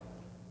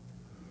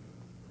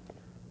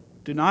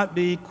Do not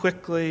be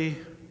quickly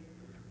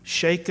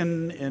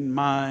shaken in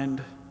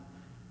mind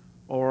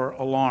or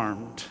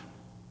alarmed.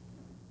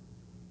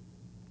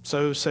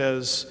 So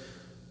says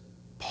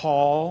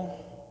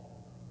Paul,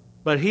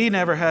 but he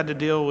never had to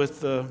deal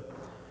with the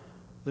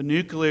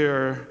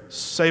nuclear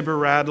saber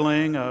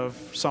rattling of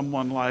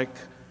someone like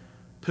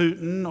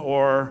Putin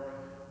or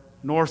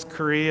North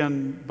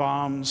Korean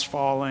bombs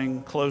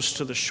falling close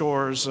to the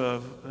shores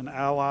of an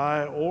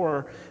ally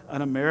or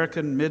an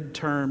American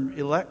midterm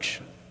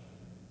election.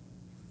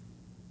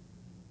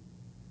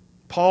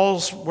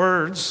 Paul's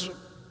words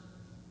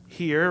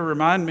here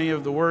remind me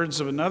of the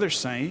words of another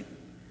saint.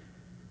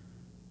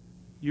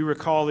 You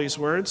recall these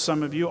words,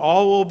 some of you.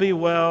 All will be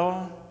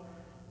well,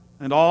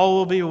 and all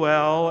will be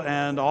well,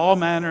 and all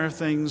manner of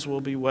things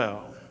will be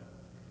well.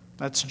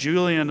 That's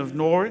Julian of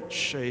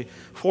Norwich, a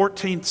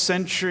 14th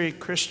century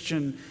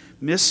Christian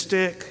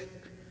mystic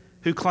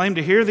who claimed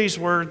to hear these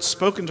words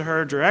spoken to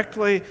her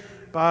directly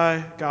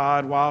by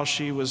God while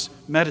she was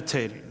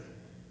meditating.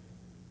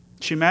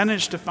 She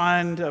managed to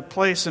find a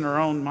place in her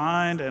own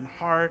mind and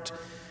heart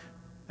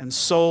and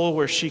soul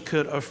where she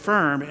could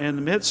affirm in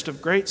the midst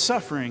of great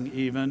suffering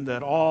even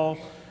that all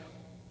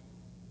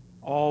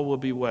will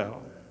be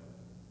well.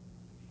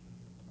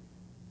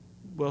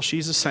 Well,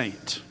 she's a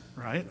saint,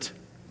 right?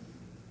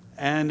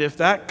 And if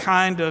that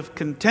kind of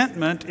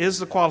contentment is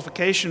the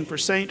qualification for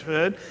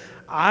sainthood,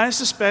 I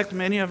suspect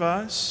many of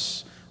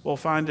us will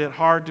find it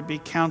hard to be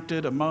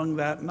counted among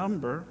that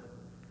number.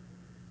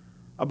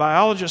 A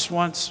biologist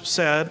once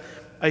said,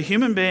 a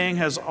human being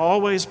has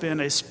always been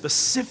a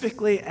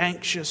specifically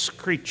anxious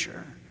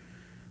creature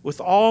with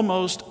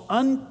almost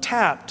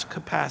untapped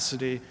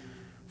capacity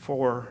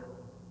for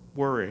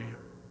worry.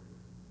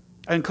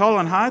 And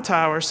Colin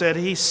Hightower said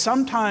he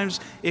sometimes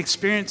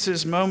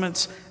experiences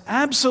moments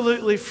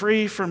absolutely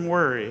free from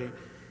worry.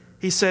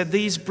 He said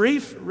these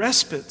brief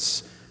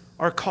respites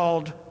are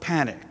called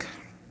panic.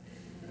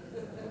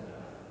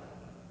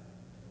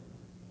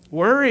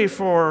 Worry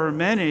for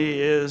many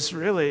is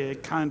really a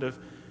kind of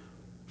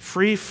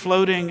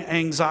free-floating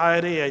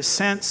anxiety, a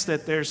sense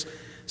that there's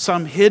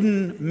some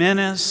hidden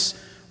menace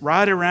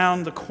right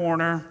around the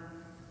corner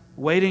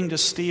waiting to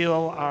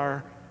steal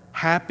our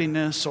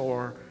happiness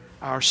or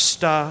our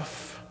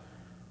stuff.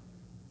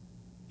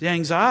 The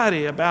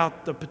anxiety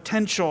about the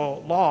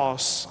potential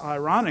loss,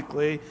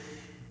 ironically,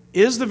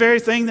 is the very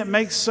thing that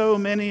makes so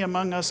many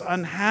among us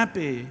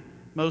unhappy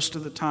most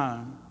of the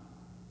time.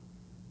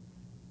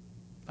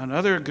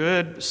 Another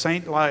good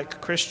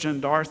saint-like Christian,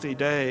 Dorothy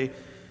Day,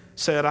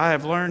 said, I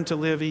have learned to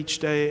live each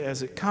day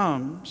as it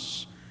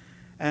comes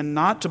and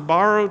not to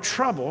borrow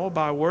trouble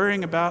by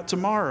worrying about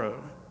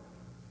tomorrow.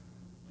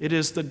 It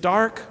is the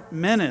dark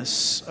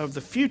menace of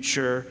the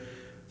future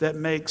that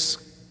makes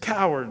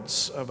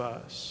cowards of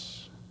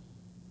us.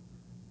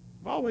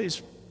 I've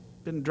always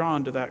been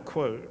drawn to that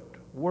quote.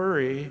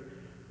 Worry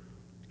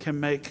can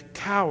make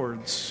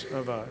cowards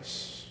of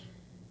us.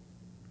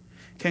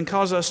 Can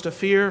cause us to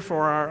fear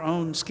for our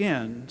own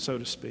skin, so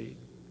to speak.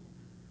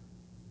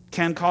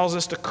 Can cause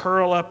us to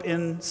curl up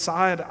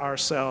inside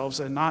ourselves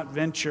and not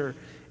venture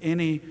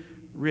any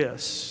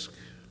risk.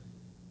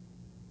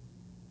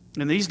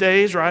 In these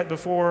days, right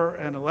before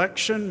an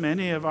election,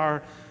 many of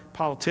our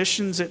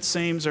politicians, it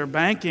seems, are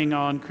banking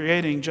on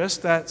creating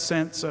just that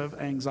sense of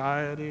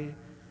anxiety,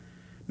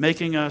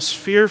 making us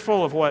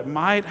fearful of what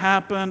might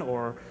happen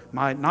or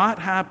might not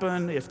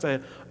happen if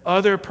the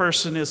other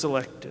person is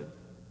elected.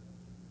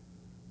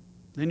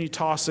 Then you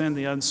toss in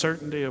the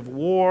uncertainty of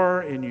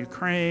war in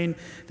Ukraine,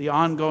 the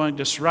ongoing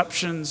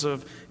disruptions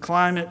of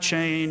climate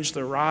change,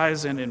 the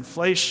rise in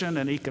inflation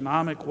and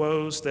economic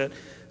woes that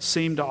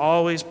seem to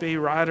always be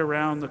right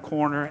around the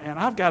corner. And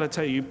I've got to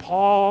tell you,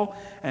 Paul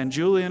and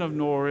Julian of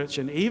Norwich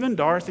and even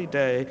Dorothy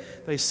Day,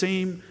 they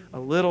seem a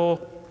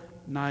little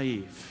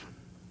naive.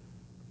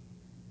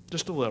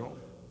 Just a little.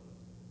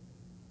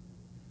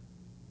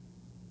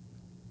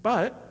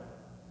 But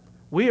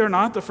we are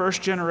not the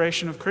first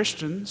generation of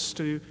Christians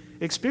to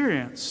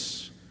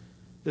experience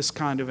this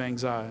kind of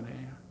anxiety.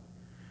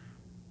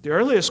 The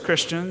earliest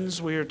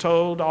Christians, we are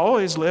told,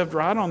 always lived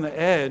right on the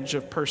edge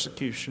of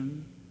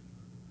persecution.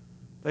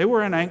 They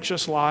were an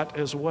anxious lot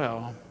as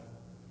well.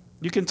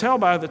 You can tell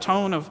by the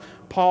tone of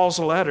Paul's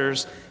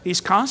letters,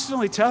 he's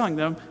constantly telling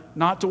them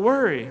not to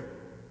worry,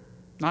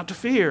 not to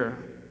fear.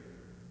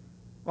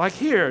 Like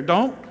here,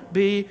 don't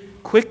be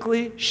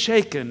quickly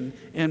shaken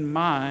in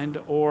mind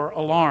or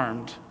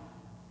alarmed,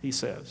 he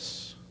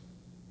says.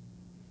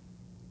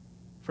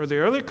 For the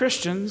early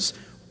Christians,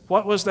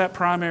 what was that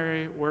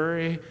primary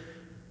worry?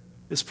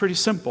 It's pretty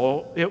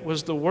simple. It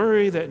was the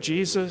worry that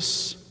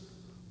Jesus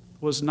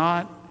was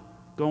not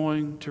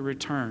going to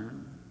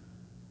return.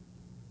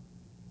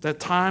 That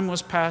time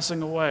was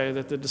passing away,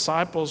 that the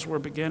disciples were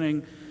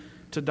beginning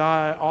to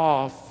die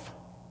off.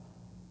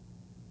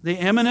 The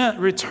imminent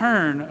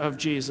return of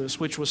Jesus,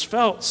 which was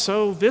felt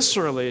so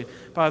viscerally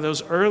by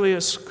those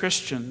earliest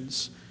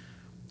Christians,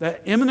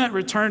 that imminent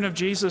return of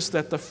Jesus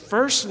that the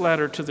first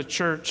letter to the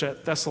church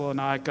at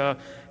Thessalonica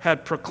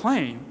had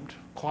proclaimed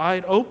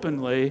quite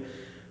openly,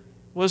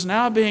 was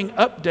now being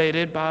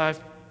updated by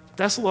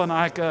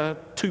Thessalonica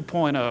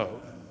 2.0,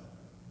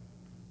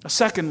 a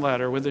second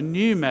letter with a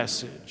new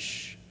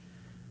message.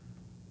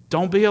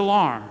 Don't be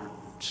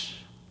alarmed.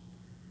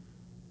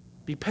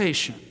 Be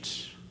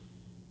patient.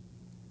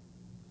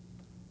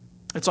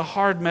 It's a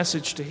hard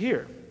message to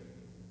hear.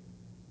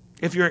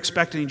 If you're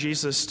expecting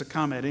Jesus to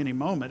come at any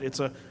moment, it's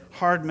a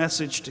hard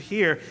message to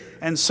hear.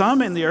 And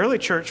some in the early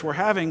church were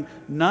having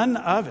none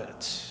of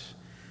it.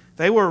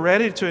 They were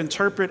ready to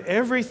interpret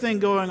everything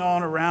going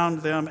on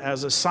around them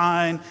as a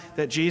sign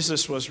that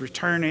Jesus was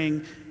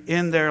returning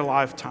in their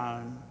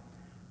lifetime.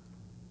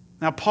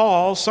 Now,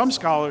 Paul, some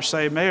scholars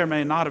say, may or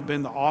may not have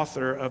been the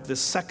author of this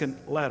second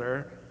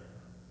letter,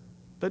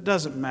 but it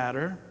doesn't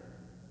matter.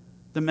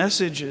 The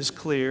message is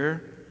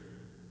clear.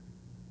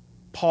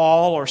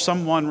 Paul, or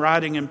someone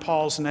writing in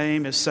Paul's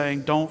name, is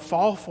saying, don't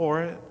fall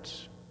for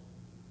it.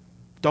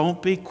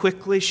 Don't be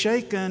quickly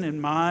shaken in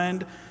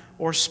mind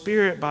or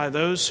spirit by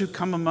those who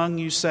come among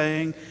you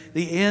saying,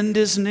 the end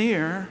is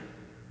near.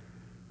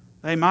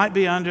 They might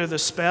be under the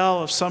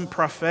spell of some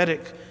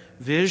prophetic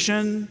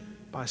vision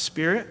by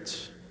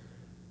spirit,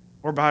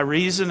 or by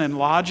reason and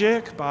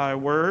logic, by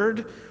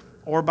word,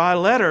 or by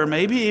letter,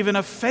 maybe even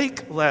a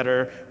fake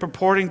letter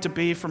purporting to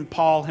be from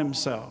Paul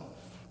himself.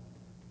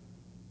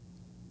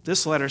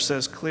 This letter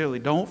says clearly,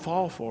 don't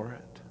fall for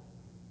it.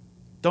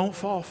 Don't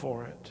fall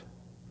for it.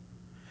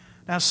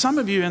 Now, some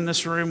of you in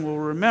this room will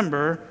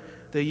remember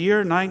the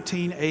year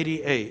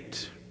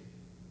 1988.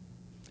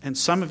 And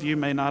some of you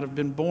may not have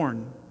been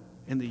born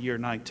in the year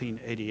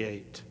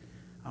 1988.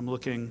 I'm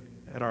looking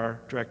at our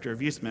Director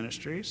of Youth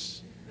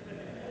Ministries.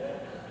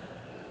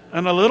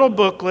 And a little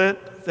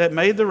booklet that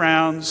made the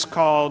rounds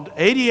called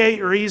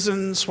 88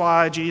 Reasons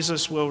Why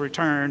Jesus Will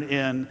Return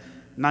in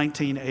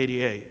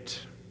 1988.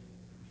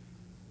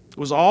 It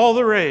was all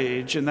the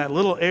rage in that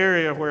little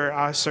area where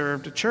I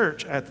served a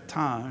church at the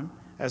time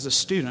as a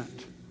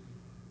student.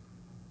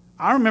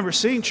 I remember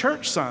seeing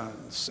church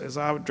signs as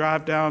I would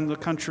drive down the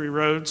country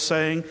roads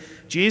saying,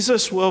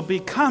 Jesus will be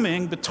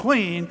coming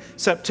between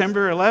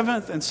September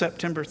 11th and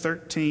September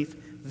 13th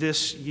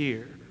this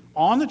year,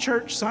 on the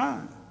church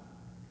sign.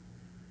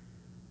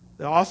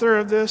 The author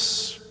of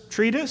this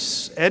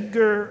treatise,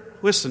 Edgar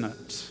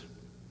Whisenant,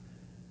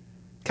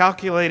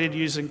 calculated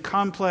using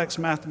complex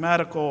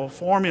mathematical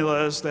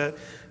formulas that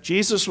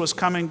Jesus was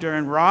coming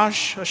during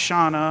Rosh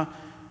Hashanah,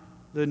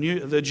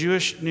 the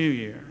Jewish New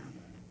Year.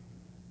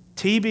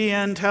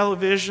 TBN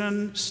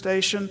television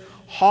station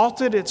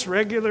halted its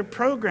regular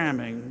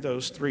programming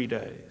those 3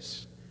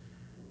 days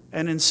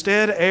and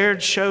instead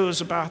aired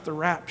shows about the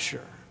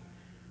rapture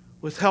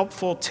with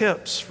helpful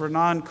tips for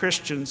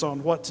non-Christians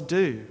on what to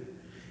do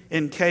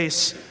in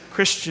case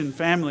Christian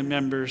family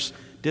members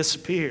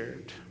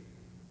disappeared.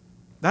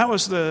 That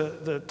was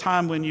the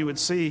time when you would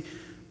see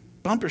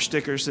bumper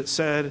stickers that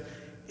said,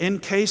 in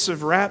case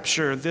of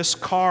rapture, this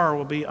car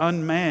will be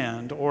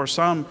unmanned. Or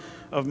some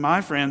of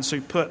my friends who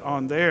put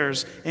on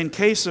theirs, in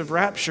case of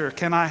rapture,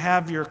 can I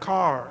have your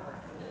car?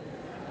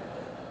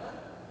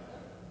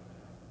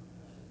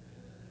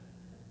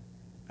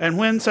 And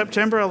when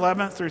September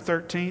 11th through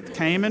 13th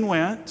came and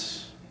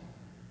went,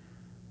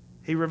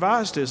 he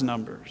revised his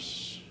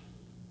numbers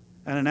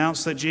and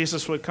announced that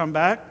Jesus would come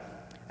back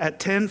at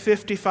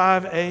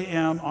 10:55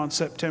 a.m. on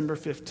September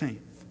 15th.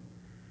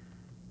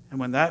 And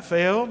when that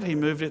failed, he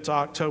moved it to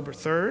October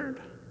 3rd.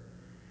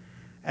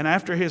 And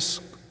after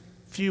his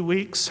few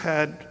weeks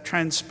had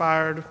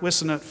transpired,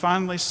 Whisenant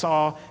finally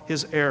saw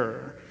his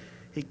error.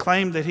 He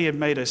claimed that he had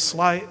made a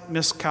slight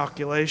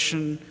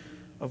miscalculation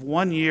of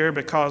 1 year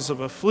because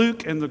of a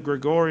fluke in the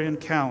Gregorian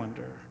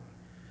calendar.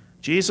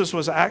 Jesus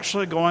was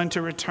actually going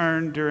to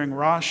return during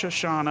Rosh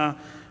Hashanah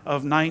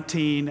of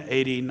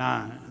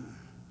 1989.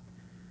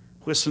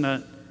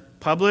 Whisenant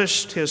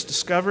published his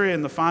discovery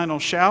in the Final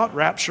Shout,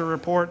 Rapture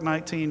Report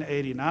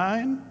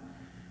 1989.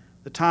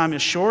 The time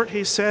is short,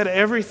 he said.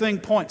 Everything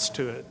points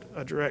to it,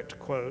 a direct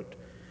quote.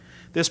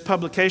 This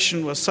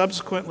publication was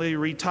subsequently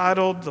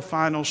retitled The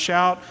Final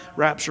Shout,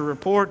 Rapture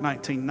Report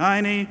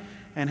 1990,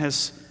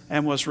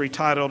 and was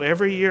retitled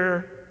every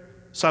year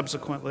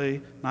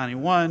subsequently,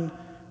 91,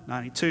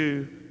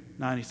 92,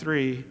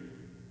 93,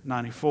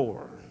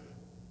 94.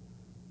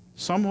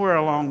 Somewhere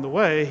along the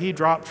way, he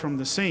dropped from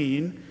the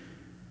scene,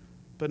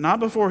 but not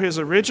before his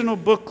original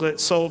booklet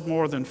sold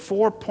more than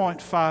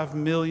 4.5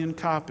 million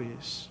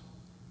copies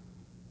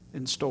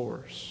in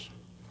stores.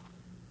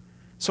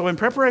 So in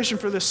preparation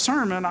for this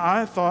sermon,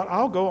 I thought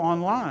I'll go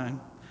online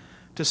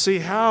to see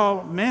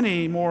how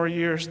many more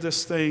years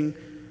this thing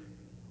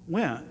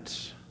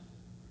went.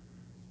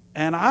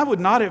 And I would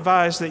not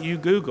advise that you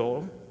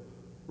Google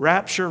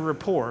Rapture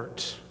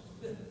Report.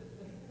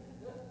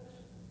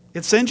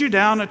 It sends you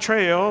down a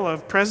trail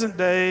of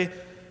present-day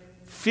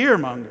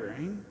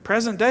fear-mongering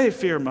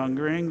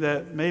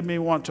that made me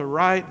want to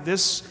write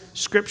this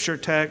scripture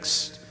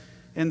text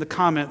in the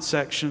comment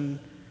section.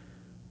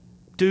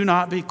 Do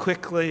not be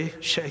quickly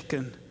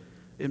shaken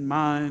in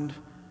mind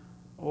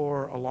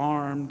or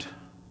alarmed.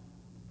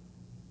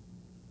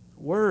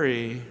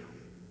 Worry,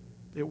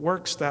 it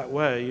works that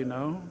way,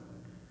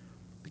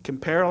 It can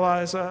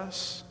paralyze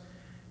us.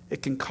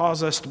 It can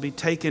cause us to be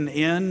taken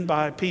in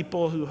by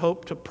people who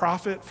hope to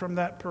profit from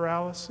that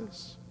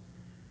paralysis,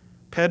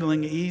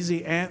 peddling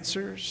easy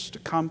answers to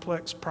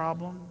complex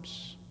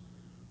problems.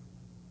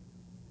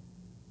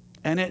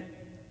 And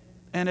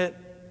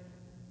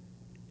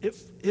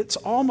it's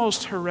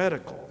almost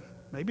heretical.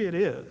 Maybe it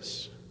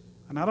is.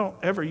 And I don't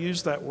ever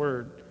use that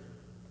word,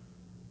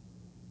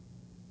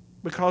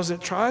 because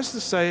it tries to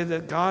say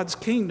that God's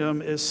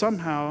kingdom is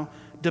somehow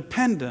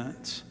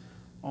dependent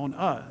on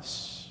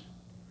us,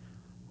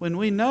 when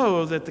we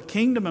know that the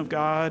kingdom of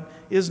God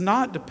is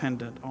not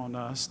dependent on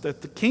us,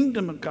 that the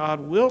kingdom of God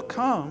will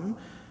come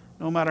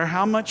no matter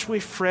how much we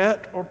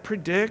fret or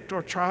predict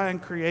or try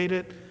and create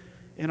it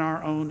in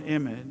our own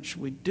image.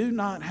 We do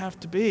not have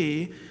to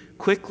be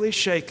quickly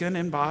shaken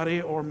in body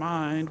or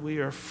mind. We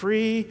are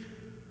free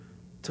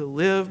to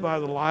live by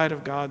the light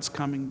of God's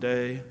coming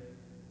day,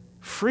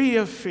 free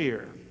of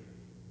fear.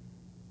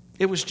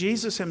 It was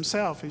Jesus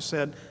himself who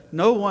said,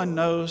 "No one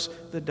knows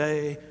the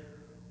day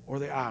or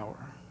the hour."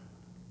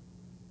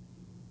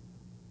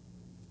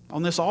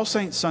 On this All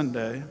Saints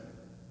Sunday,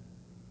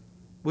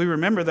 we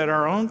remember that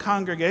our own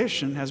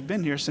congregation has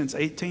been here since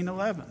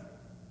 1811.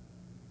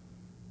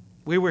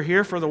 We were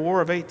here for the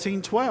War of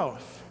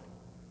 1812,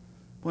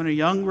 when a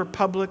young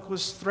republic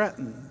was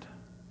threatened.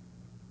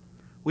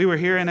 We were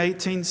here in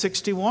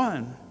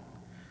 1861,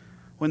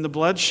 when the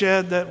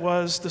bloodshed that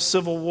was the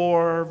Civil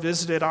War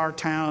visited our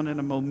town in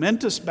a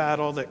momentous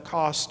battle that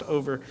cost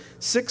over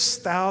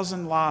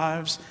 6,000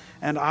 lives,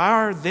 and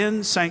our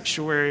then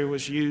sanctuary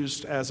was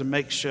used as a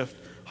makeshift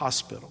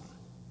hospital.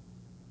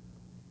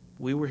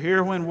 We were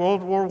here when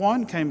World War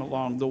I came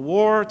along, the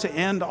war to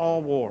end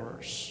all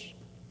wars,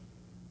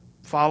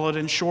 followed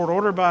in short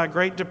order by a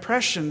Great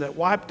Depression that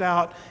wiped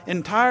out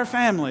entire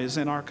families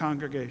in our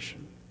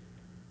congregation.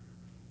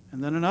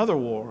 And then another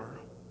war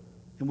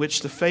in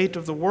which the fate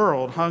of the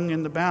world hung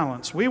in the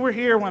balance. We were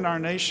here when our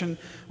nation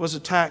was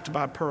attacked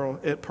at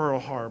Pearl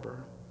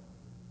Harbor,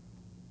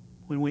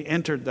 when we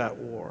entered that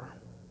war.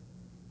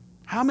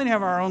 How many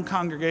of our own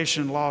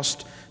congregation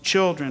lost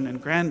children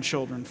and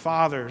grandchildren,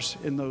 fathers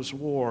in those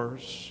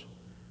wars?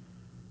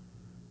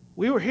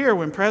 We were here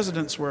when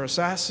presidents were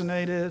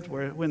assassinated,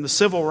 when the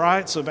civil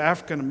rights of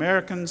African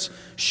Americans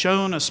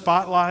shone a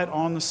spotlight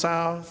on the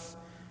South.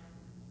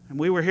 And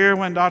we were here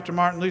when Dr.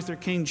 Martin Luther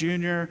King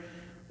Jr.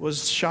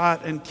 was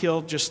shot and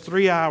killed just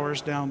 3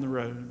 hours down the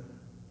road.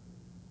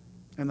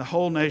 And the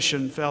whole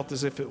nation felt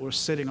as if it was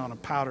sitting on a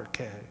powder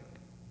keg.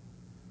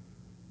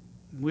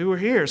 We were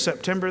here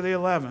September the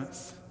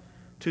 11th,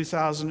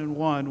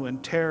 2001, when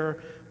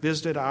terror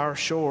visited our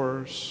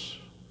shores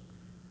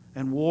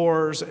and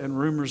wars and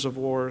rumors of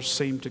wars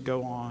seemed to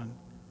go on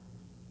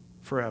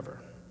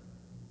forever.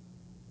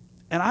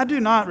 And I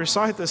do not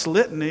recite this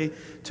litany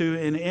to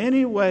in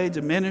any way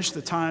diminish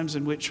the times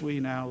in which we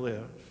now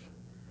live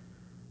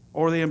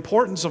or the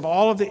importance of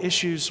all of the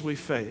issues we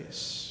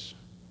face,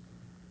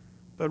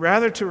 but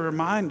rather to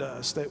remind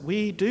us that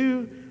we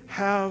do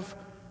have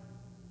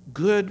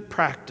good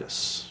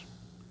practice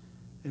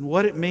in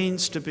what it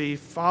means to be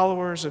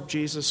followers of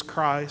Jesus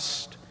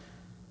Christ,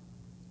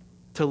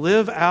 to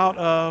live out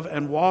of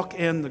and walk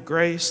in the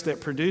grace that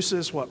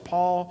produces what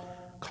Paul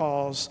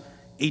calls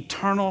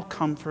eternal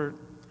comfort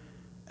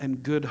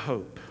and good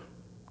hope.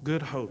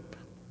 Good hope.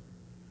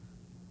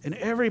 In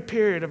every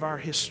period of our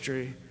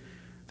history,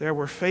 there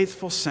were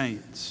faithful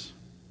saints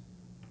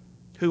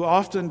who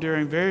often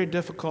during very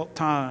difficult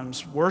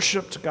times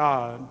worshiped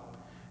God,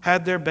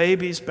 had their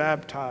babies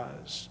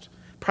baptized,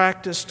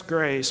 practiced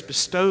grace,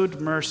 bestowed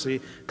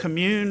mercy,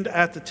 communed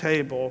at the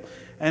table,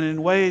 and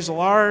in ways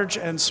large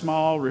and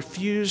small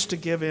refused to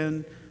give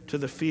in to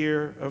the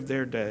fear of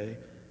their day,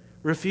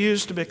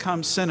 refused to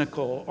become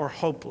cynical or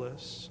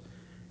hopeless,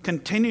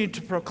 continued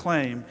to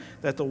proclaim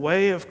that the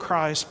way of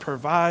Christ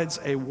provides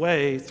a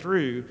way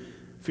through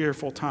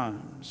fearful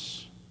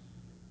times.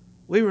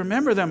 We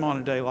remember them on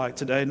a day like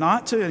today,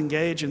 not to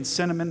engage in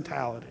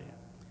sentimentality,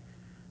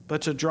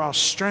 but to draw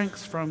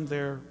strength from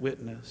their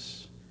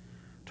witness,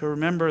 to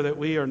remember that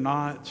we are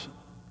not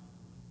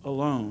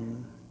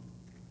alone.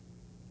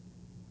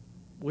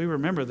 We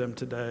remember them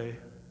today.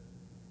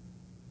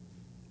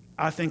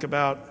 I think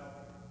about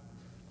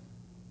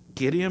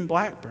Gideon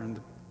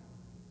Blackburn,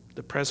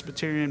 the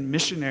Presbyterian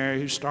missionary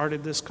who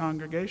started this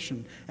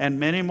congregation, and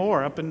many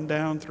more up and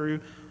down through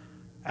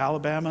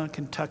Alabama,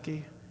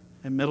 Kentucky,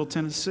 and Middle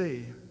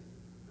Tennessee.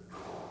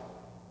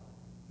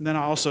 And then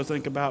I also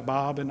think about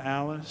Bob and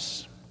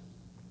Alice,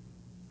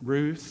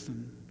 Ruth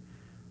and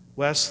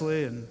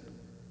Wesley and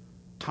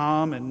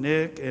Tom and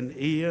Nick and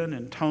Ian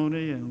and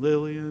Tony and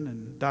Lillian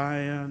and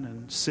Diane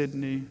and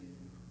Sydney.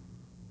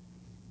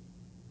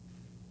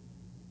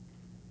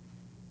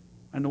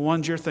 And the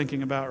ones you're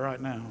thinking about right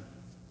now.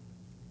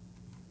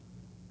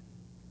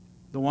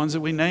 The ones that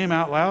we name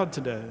out loud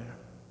today.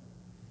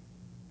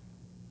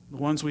 The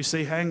ones we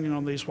see hanging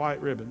on these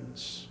white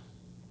ribbons.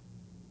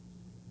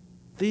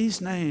 These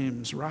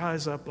names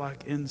rise up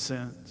like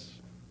incense.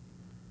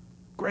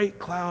 Great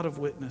cloud of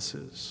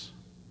witnesses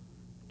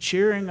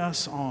cheering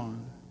us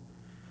on,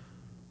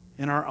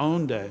 in our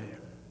own day,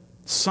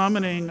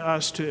 summoning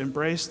us to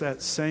embrace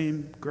that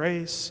same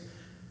grace,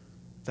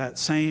 that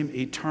same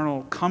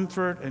eternal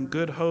comfort and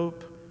good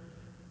hope,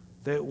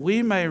 that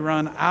we may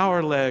run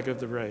our leg of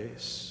the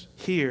race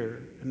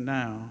here and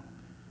now,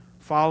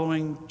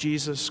 following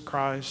Jesus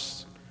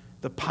Christ,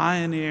 the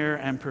pioneer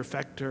and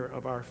perfecter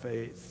of our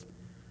faith,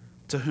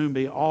 to whom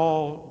be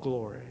all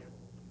glory,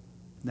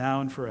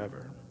 now and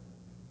forever.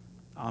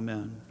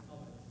 Amen.